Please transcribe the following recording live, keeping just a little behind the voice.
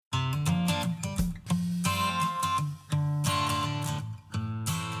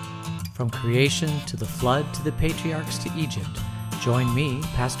From creation to the flood to the patriarchs to Egypt, join me,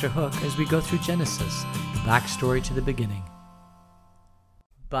 Pastor Hook, as we go through Genesis, the backstory to the beginning.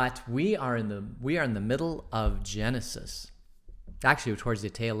 But we are in the middle of Genesis. Actually, towards the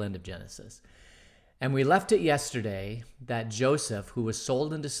tail end of Genesis. And we left it yesterday that Joseph, who was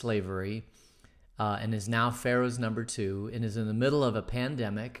sold into slavery and is now Pharaoh's number 2 and is in the middle of a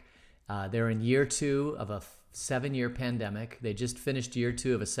pandemic. They're in year 2 of a 7-year pandemic. They just finished year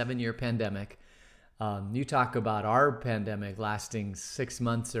 2 of a 7-year pandemic. You talk about our pandemic lasting 6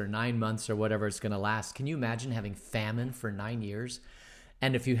 months or 9 months or whatever it's going to last. Can you imagine having famine for 9 years?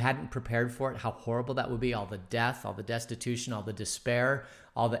 And if you hadn't prepared for it, how horrible that would be. All the death, all the destitution, all the despair,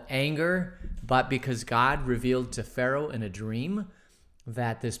 all the anger. But because God revealed to Pharaoh in a dream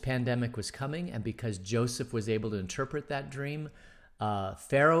that this pandemic was coming, and because Joseph was able to interpret that dream,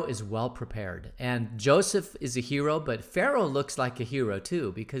 Pharaoh is well prepared. And Joseph is a hero, but Pharaoh looks like a hero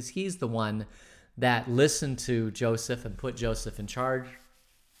too, because he's the one that listened to Joseph and put Joseph in charge.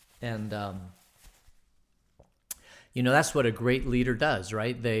 And, that's what a great leader does,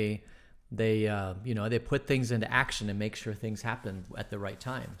 right? They put things into action and make sure things happen at the right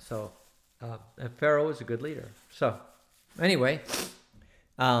time. So Pharaoh is a good leader. So anyway,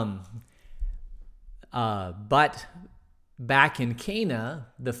 but back in Canaan,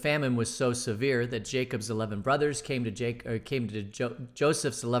 the famine was so severe that Joseph's 11 brothers came to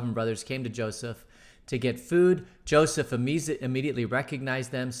Joseph to get food. Joseph immediately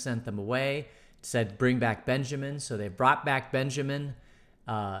recognized them, sent them away, said, "Bring back Benjamin." So they brought back Benjamin,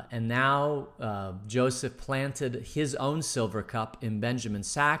 and now Joseph planted his own silver cup in Benjamin's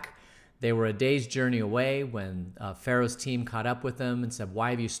sack. They were a day's journey away when Pharaoh's team caught up with them and said,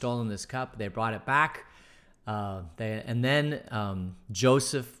 "Why have you stolen this cup?" They brought it back. Then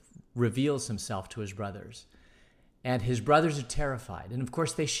Joseph reveals himself to his brothers. And his brothers are terrified. And of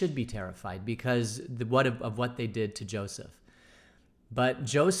course they should be terrified because of what they did to Joseph. But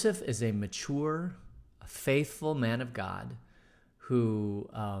Joseph is a mature, faithful man of God who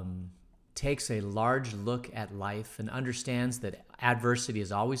takes a large look at life and understands that adversity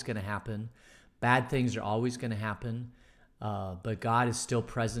is always going to happen. Bad things are always going to happen. But God is still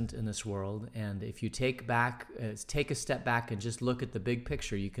present in this world. And if you take a step back and just look at the big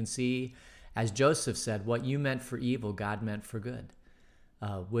picture, you can see, as Joseph said, what you meant for evil, God meant for good.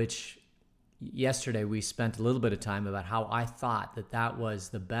 Which yesterday we spent a little bit of time about how I thought that was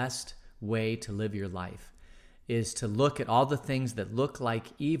the best way to live your life, is to look at all the things that look like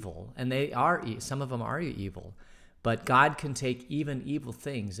evil, and some of them are evil, but God can take even evil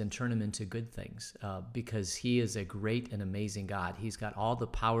things and turn them into good things because he is a great and amazing God. He's got all the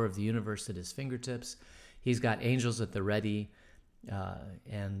power of the universe at his fingertips. He's got angels at the ready.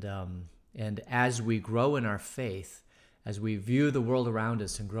 And as we grow in our faith, as we view the world around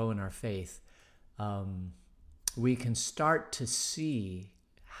us and grow in our faith, we can start to see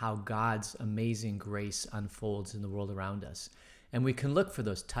how God's amazing grace unfolds in the world around us. And we can look for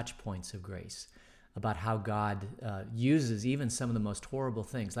those touch points of grace about how God uses even some of the most horrible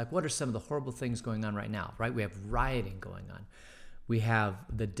things. Like, what are some of the horrible things going on right now, right? We have rioting going on. We have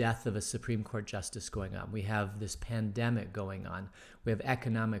the death of a Supreme Court justice going on. We have this pandemic going on. We have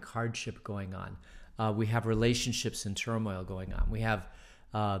economic hardship going on. We have relationships in turmoil going on. We have,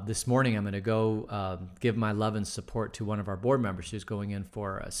 this morning, I'm going to go give my love and support to one of our board members who's going in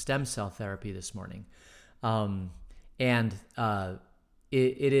for stem cell therapy this morning. It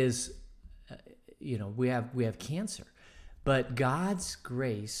is... we have cancer, but God's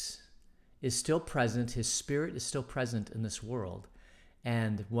grace is still present. His Spirit is still present in this world.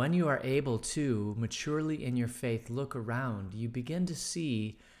 And when you are able to maturely in your faith look around, you begin to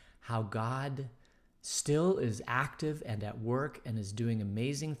see how God still is active and at work and is doing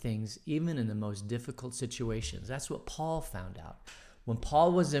amazing things, even in the most difficult situations. That's what Paul found out. When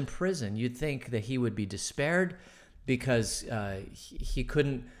Paul was in prison, you'd think that he would be despaired because he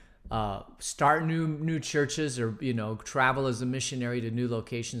couldn't start new churches or travel as a missionary to new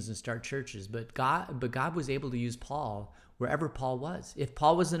locations and start churches. But God was able to use Paul wherever Paul was. If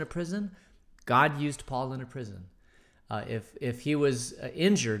Paul was in a prison, God used Paul in a prison. If he was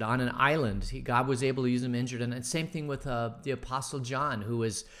injured on an island, God was able to use him injured. And same thing with the Apostle John, who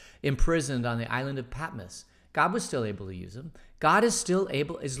was imprisoned on the island of Patmos. God was still able to use him. God is still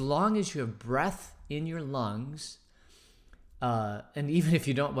able, as long as you have breath in your lungs. And even if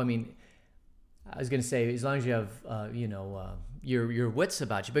you don't, I was going to say, as long as you have, your wits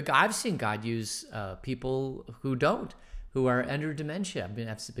about you. But I've seen God use people who are under dementia. I've been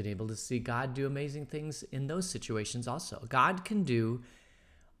able to see God do amazing things in those situations also. God can do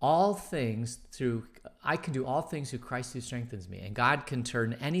all things through I can do all things through Christ who strengthens me. And God can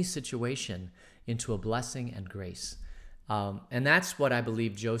turn any situation into a blessing and grace. And that's what I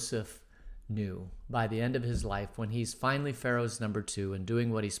believe Joseph knew by the end of his life, when he's finally Pharaoh's number 2 and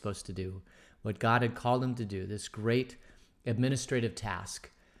doing what he's supposed to do, what God had called him to do, this great administrative task.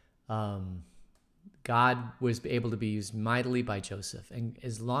 God was able to be used mightily by Joseph. And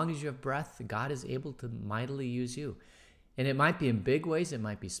as long as you have breath, God is able to mightily use you. And it might be in big ways, it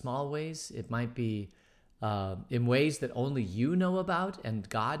might be small ways, it might be in ways that only you know about and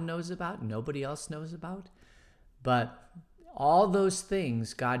God knows about, nobody else knows about. But all those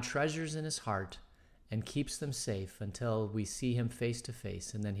things God treasures in his heart and keeps them safe until we see him face to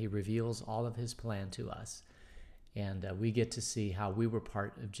face, and then he reveals all of his plan to us. And we get to see how we were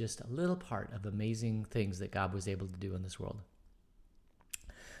part of just a little part of amazing things that God was able to do in this world.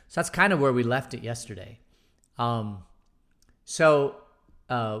 So that's kind of where we left it yesterday. So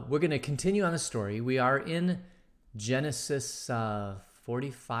we're going to continue on the story. We are in Genesis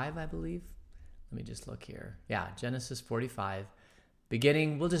 45, I believe. Let me just look here. Yeah, Genesis 45.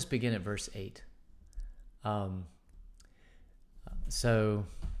 We'll just begin at verse 8.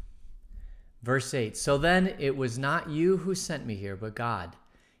 Verse 8, so then it was not you who sent me here, but God.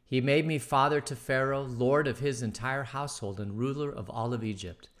 He made me father to Pharaoh, lord of his entire household and ruler of all of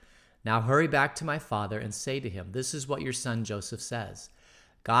Egypt. Now hurry back to my father and say to him, this is what your son Joseph says.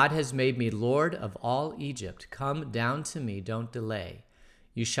 God has made me lord of all Egypt. Come down to me, don't delay.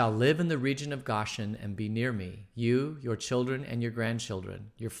 You shall live in the region of Goshen and be near me, you, your children and your grandchildren,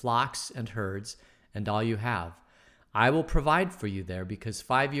 your flocks and herds, and all you have. I will provide for you there, because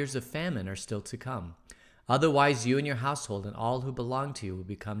 5 years of famine are still to come. Otherwise, you and your household and all who belong to you will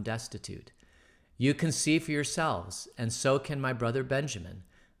become destitute. You can see for yourselves, and so can my brother Benjamin,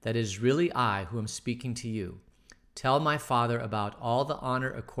 that it is really I who am speaking to you. Tell my father about all the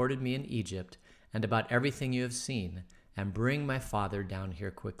honor accorded me in Egypt and about everything you have seen, and bring my father down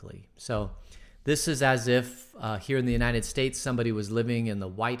here quickly. So this is as if here in the United States, somebody was living in the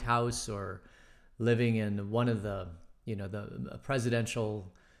White House or living in one of the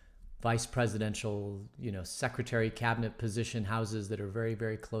presidential, vice presidential, secretary, cabinet position houses that are very,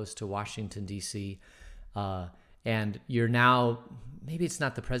 very close to Washington, D.C. And you're now, maybe it's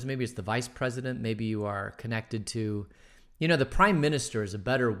not the president, maybe it's the vice president, maybe you are connected to, the prime minister is a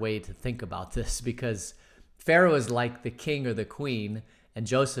better way to think about this, because Pharaoh is like the king or the queen, and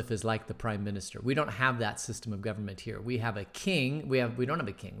Joseph is like the prime minister. We don't have that system of government here. We have a king. We don't have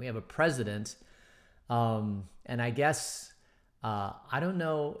a king. We have a president. And I guess, I don't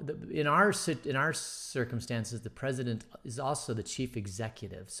know, in our circumstances, the president is also the chief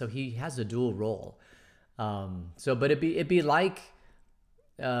executive. So he has a dual role. But it'd be like,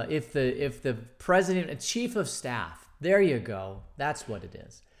 if the president, a chief of staff, there you go. That's what it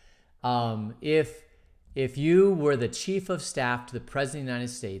is. If you were the chief of staff to the president of the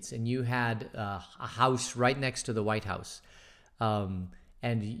United States and you had a house right next to the White House,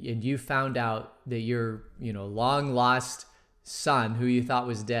 and you found out that your long lost son, who you thought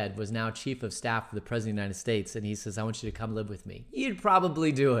was dead, was now chief of staff for the president of the United States, and he says, I want you to come live with me, you'd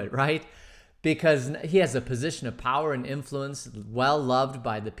probably do it, right? Because he has a position of power and influence, well loved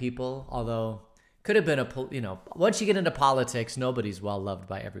by the people, although could have been once you get into politics, nobody's well loved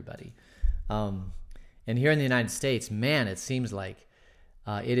by everybody. And here in the United States, man, it seems like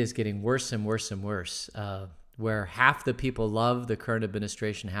it is getting worse and worse and worse, where half the people love the current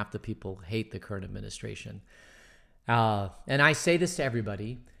administration, half the people hate the current administration. And I say this to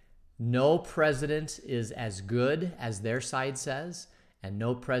everybody, no president is as good as their side says, and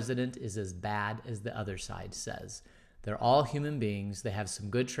no president is as bad as the other side says. They're all human beings. They have some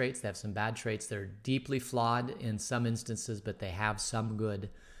good traits, they have some bad traits. They're deeply flawed in some instances, but they have some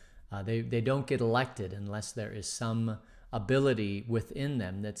good. They don't get elected unless there is some ability within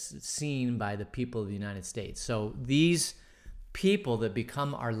them that's seen by the people of the United States. So these people that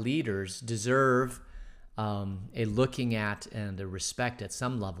become our leaders deserve a looking at and a respect at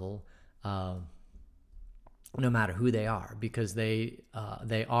some level, no matter who they are, because they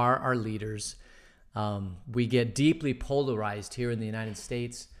are our leaders. We get deeply polarized here in the United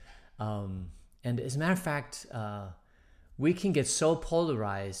States. And as a matter of fact, we can get so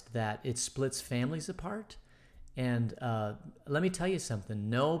polarized that it splits families apart. And let me tell you something,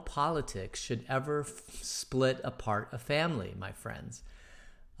 no politics should ever split apart a family, my friends.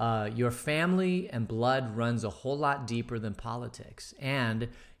 Your family and blood runs a whole lot deeper than politics. And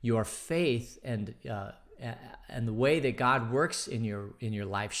your faith and the way that God works in your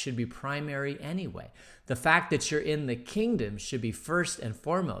life should be primary anyway. The fact that you're in the kingdom should be first and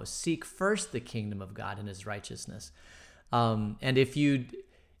foremost. Seek first the kingdom of God and his righteousness. And if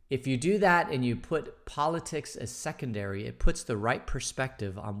if you do that and you put politics as secondary, it puts the right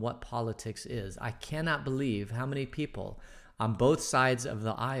perspective on what politics is. I cannot believe how many people on both sides of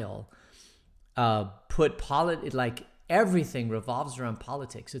the aisle like everything revolves around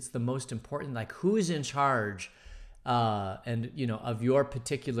politics. It's the most important, like who's in charge of your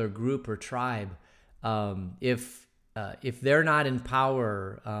particular group or tribe. If they're not in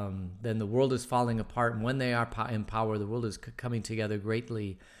power, then the world is falling apart. And when they are in power, the world is coming together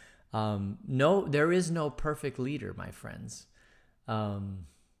greatly. No, there is no perfect leader, my friends.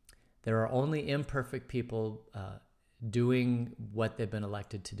 There are only imperfect people doing what they've been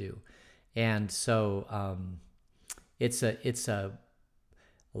elected to do. And so it's a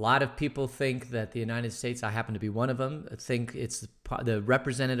lot of people think that the United States, I happen to be one of them, think it's the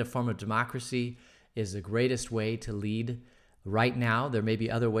representative form of democracy is the greatest way to lead right now. There may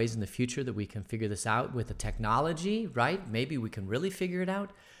be other ways in the future that we can figure this out with the technology, right? Maybe we can really figure it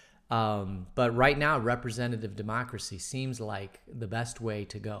out. But right now, representative democracy seems like the best way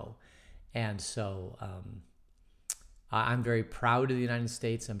to go. And so I'm very proud of the United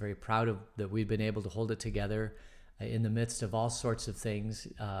States. I'm very proud of that we've been able to hold it together in the midst of all sorts of things.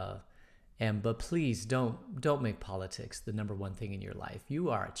 But please don't make politics the number one thing in your life. You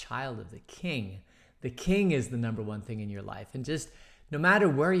are a child of the King. The King is the number one thing in your life. And just no matter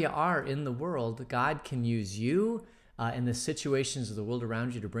where you are in the world, God can use you and the situations of the world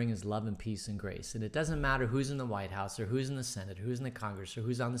around you to bring his love and peace and grace. And it doesn't matter who's in the White House or who's in the Senate, or who's in the Congress, or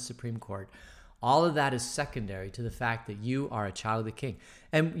who's on the Supreme Court. All of that is secondary to the fact that you are a child of the King.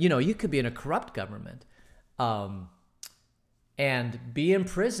 And, you could be in a corrupt government and be in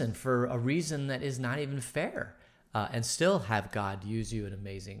prison for a reason that is not even fair and still have God use you in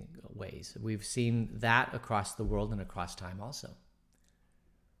amazing ways. We've seen that across the world and across time also.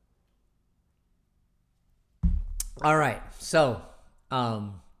 All right, so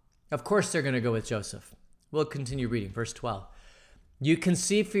of course they're going to go with Joseph. We'll continue reading, verse 12. You can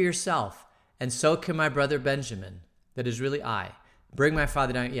see for yourself, and so can my brother Benjamin, that is really I. Bring my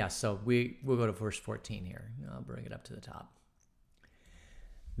father down. Yeah, so we'll go to verse 14 here. I'll bring it up to the top.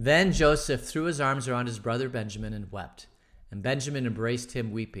 Then Joseph threw his arms around his brother Benjamin and wept. And Benjamin embraced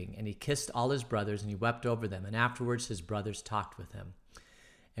him weeping, and he kissed all his brothers, and he wept over them. And afterwards his brothers talked with him.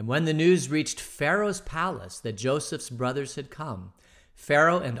 And when the news reached Pharaoh's palace that Joseph's brothers had come,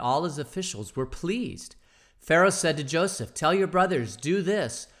 Pharaoh and all his officials were pleased. Pharaoh said to Joseph, tell your brothers, do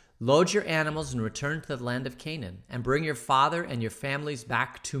this, load your animals and return to the land of Canaan, and bring your father and your families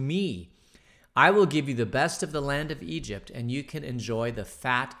back to me. I will give you the best of the land of Egypt, and you can enjoy the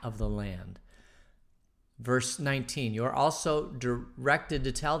fat of the land. Verse 19, you are also directed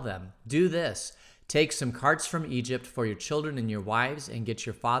to tell them, do this, take some carts from Egypt for your children and your wives, and get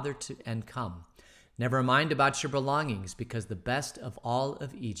your father and come. Never mind about your belongings, because the best of all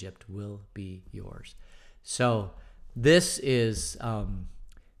of Egypt will be yours. So this is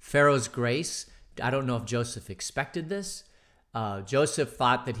Pharaoh's grace. I don't know if Joseph expected this. Joseph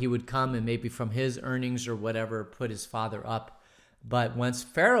thought that he would come and maybe from his earnings or whatever put his father up. But once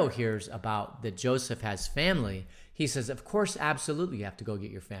Pharaoh hears about that Joseph has family, he says, of course, absolutely, you have to go get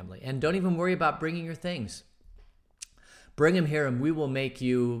your family. And don't even worry about bringing your things. Bring them here and we will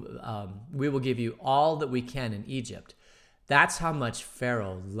give you all that we can in Egypt. That's how much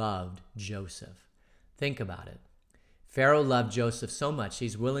Pharaoh loved Joseph. Think about it. Pharaoh loved Joseph so much,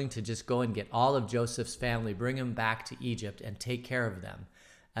 he's willing to just go and get all of Joseph's family, bring them back to Egypt and take care of them.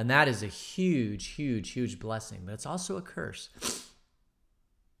 And that is a huge, huge, huge blessing. But it's also a curse.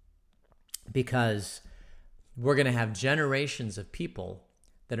 Because we're going to have generations of people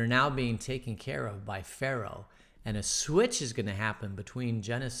that are now being taken care of by Pharaoh. And a switch is going to happen between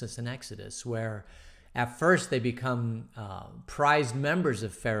Genesis and Exodus, where at first they become prized members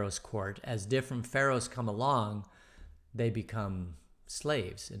of Pharaoh's court. As different pharaohs come along, they become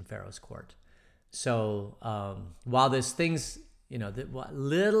slaves in Pharaoh's court. So while there's things,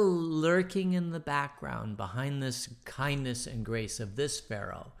 little lurking in the background behind this kindness and grace of this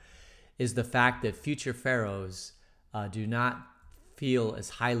Pharaoh is the fact that future pharaohs do not feel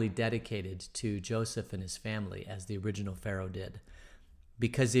as highly dedicated to Joseph and his family as the original Pharaoh did.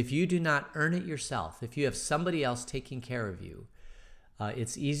 Because if you do not earn it yourself, if you have somebody else taking care of you,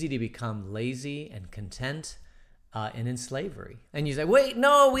 it's easy to become lazy and content and in slavery. And you say, wait,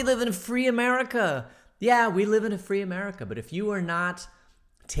 no, we live in a free America. Yeah, we live in a free America. But if you are not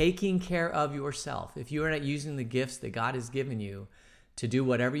taking care of yourself, if you are not using the gifts that God has given you to do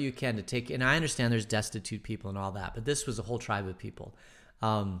whatever you can to take, and I understand there's destitute people and all that, but this was a whole tribe of people.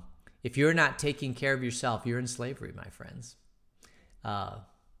 If you're not taking care of yourself, you're in slavery, my friends. Now,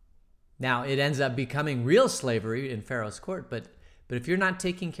 it ends up becoming real slavery in Pharaoh's court, but But if you're not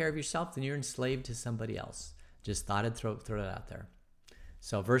taking care of yourself, then you're enslaved to somebody else. Just thought I'd throw it out there.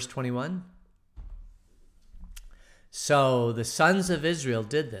 So verse 21. So the sons of Israel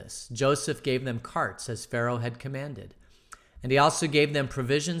did this. Joseph gave them carts as Pharaoh had commanded. And he also gave them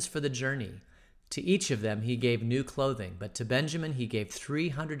provisions for the journey. To each of them he gave new clothing, but to Benjamin he gave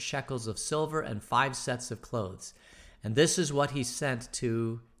 300 shekels of silver and 5 sets of clothes. And this is what he sent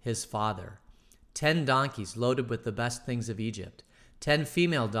to his father: 10 donkeys loaded with the best things of Egypt, 10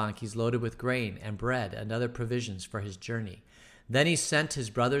 female donkeys loaded with grain and bread and other provisions for his journey. Then he sent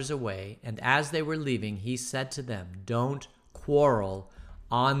his brothers away, and as they were leaving, he said to them, "Don't quarrel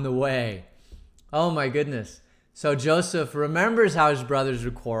on the way." Oh my goodness. So Joseph remembers how his brothers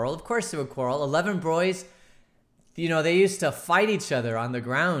would quarrel. Of course they would quarrel. 11 boys, they used to fight each other on the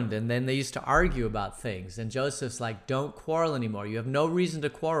ground, and then they used to argue about things. And Joseph's like, "Don't quarrel anymore. You have no reason to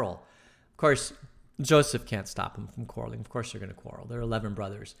quarrel." Of course, Joseph can't stop them from quarreling. Of course they're going to quarrel. They're 11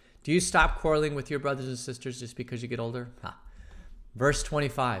 brothers. Do you stop quarreling with your brothers and sisters just because you get older? Verse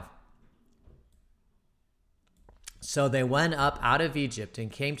 25. So they went up out of Egypt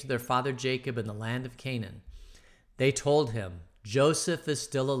and came to their father Jacob in the land of Canaan. They told him, "Joseph is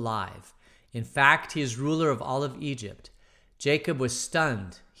still alive. In fact, he is ruler of all of Egypt." Jacob was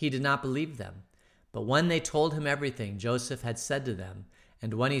stunned. He did not believe them. But when they told him everything Joseph had said to them,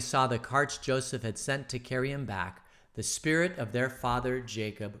 and when he saw the carts Joseph had sent to carry him back, the spirit of their father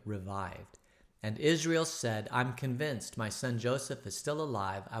Jacob revived. And Israel said, "I'm convinced my son Joseph is still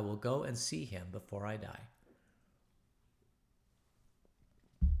alive. I will go and see him before I die."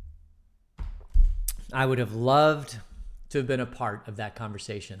 I would have loved to have been a part of that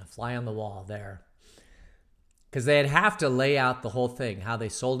conversation, a fly on the wall there. Because they'd have to lay out the whole thing, how they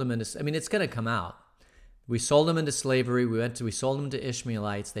sold him into... it's going to come out. We sold him into slavery. We sold him to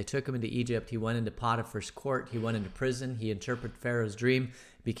Ishmaelites. They took him into Egypt. He went into Potiphar's court. He went into prison. He interpreted Pharaoh's dream,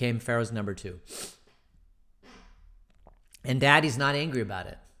 became Pharaoh's number 2. And Daddy's not angry about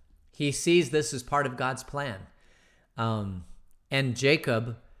it. He sees this as part of God's plan. And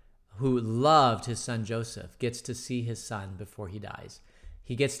Jacob, who loved his son Joseph, gets to see his son before he dies.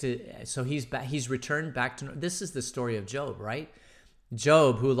 He's returned back to... This is the story of Job, right?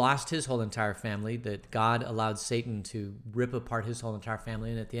 Job, who lost his whole entire family, that God allowed Satan to rip apart his whole entire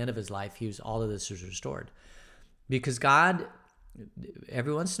family, and at the end of his life, all of this was restored. Because God,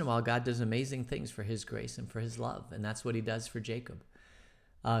 every once in a while, God does amazing things for his grace and for his love, and that's what he does for Jacob.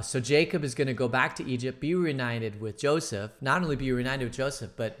 So Jacob is going to go back to Egypt, be reunited with Joseph, not only be reunited with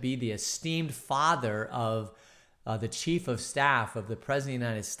Joseph, but be the esteemed father of the chief of staff of the President of the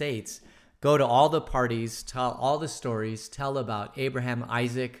United States, go to all the parties, tell all the stories, tell about Abraham,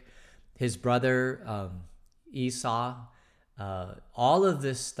 Isaac, his brother Esau, all of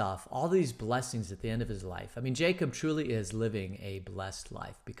this stuff, all these blessings at the end of his life. Jacob truly is living a blessed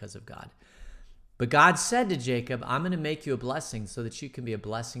life because of God. But God said to Jacob, "I'm going to make you a blessing so that you can be a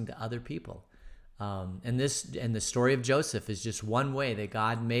blessing to other people." And the story of Joseph is just one way that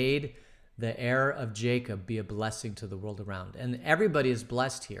God made the heir of Jacob be a blessing to the world around. And everybody is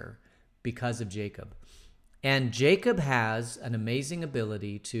blessed here because of Jacob. And Jacob has an amazing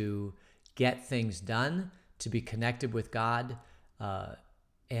ability to get things done, to be connected with God.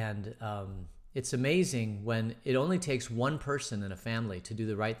 It's amazing when it only takes one person in a family to do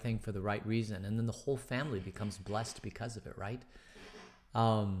the right thing for the right reason, and then the whole family becomes blessed because of it, right?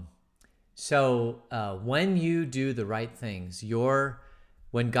 When you do the right things,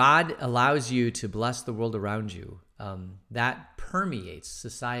 when God allows you to bless the world around you, that permeates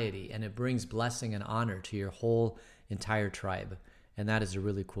society, and it brings blessing and honor to your whole entire tribe. And that is a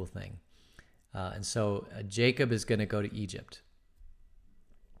really cool thing. Jacob is going to go to Egypt.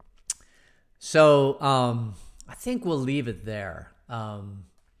 So I think we'll leave it there.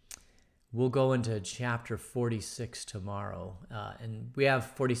 We'll go into chapter 46 tomorrow. And we have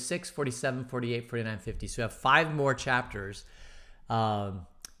 46, 47, 48, 49, 50. So we have 5 more chapters. And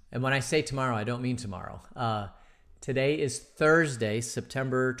when I say tomorrow, I don't mean tomorrow. Today is Thursday,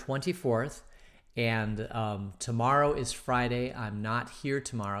 September 24th, and tomorrow is Friday. I'm not here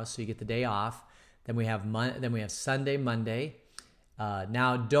tomorrow, so you get the day off. Then we have Sunday, Monday.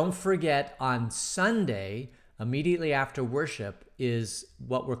 Now, don't forget, on Sunday, immediately after worship, is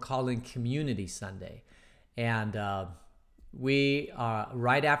what we're calling Community Sunday. And we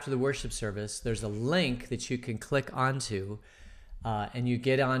right after the worship service, there's a link that you can click onto, and you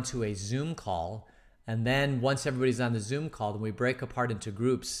get onto a Zoom call. And then once everybody's on the Zoom call, then we break apart into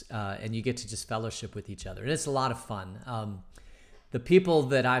groups, and you get to just fellowship with each other. And it's a lot of fun. The people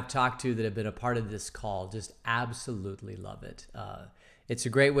that I've talked to that have been a part of this call just absolutely love it. It's a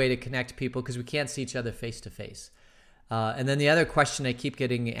great way to connect people because we can't see each other face to face. And then the other question I keep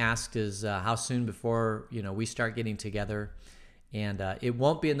getting asked is how soon before we start getting together. And it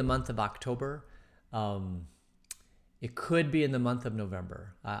won't be in the month of October. It could be in the month of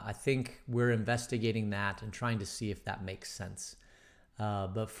November. I think we're investigating that and trying to see if that makes sense.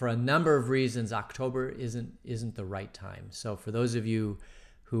 But for a number of reasons, October isn't the right time. So for those of you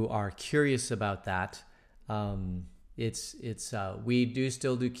who are curious about that, we do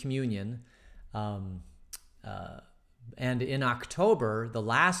still do communion. And in October, the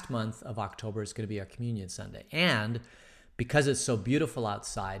last month of October is going to be our Communion Sunday. And because it's so beautiful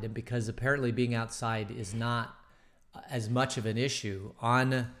outside, and because apparently being outside is not as much of an issue,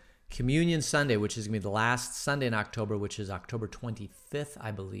 on Communion Sunday, which is going to be the last Sunday in October, which is October 25th,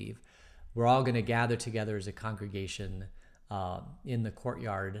 I believe, we're all going to gather together as a congregation in the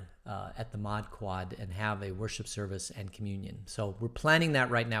courtyard at the Mod Quad and have a worship service and communion. So we're planning that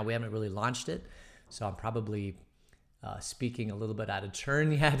right now. We haven't really launched it, so I'm probably speaking a little bit out of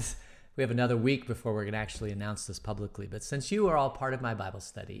turn yet. We have another week before we're going to actually announce this publicly. But since you are all part of my Bible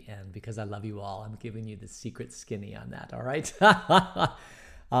study, and because I love you all, I'm giving you the secret skinny on that, all right?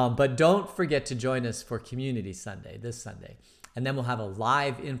 But don't forget to join us for Community Sunday, this Sunday. And then we'll have a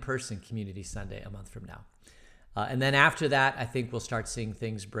live in-person Community Sunday a month from now. And then after that, I think we'll start seeing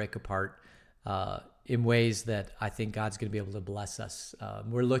things break apart in ways that I think God's going to be able to bless us.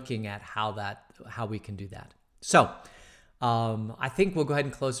 We're looking at how we can do that. So I think we'll go ahead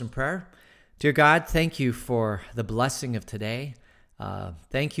and close in prayer. Dear God, thank you for the blessing of today.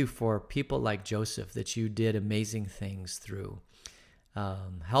 Thank you for people like Joseph that you did amazing things through.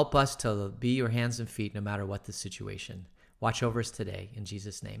 Help us to be your hands and feet no matter what the situation. Watch over us today. In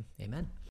Jesus' name, amen.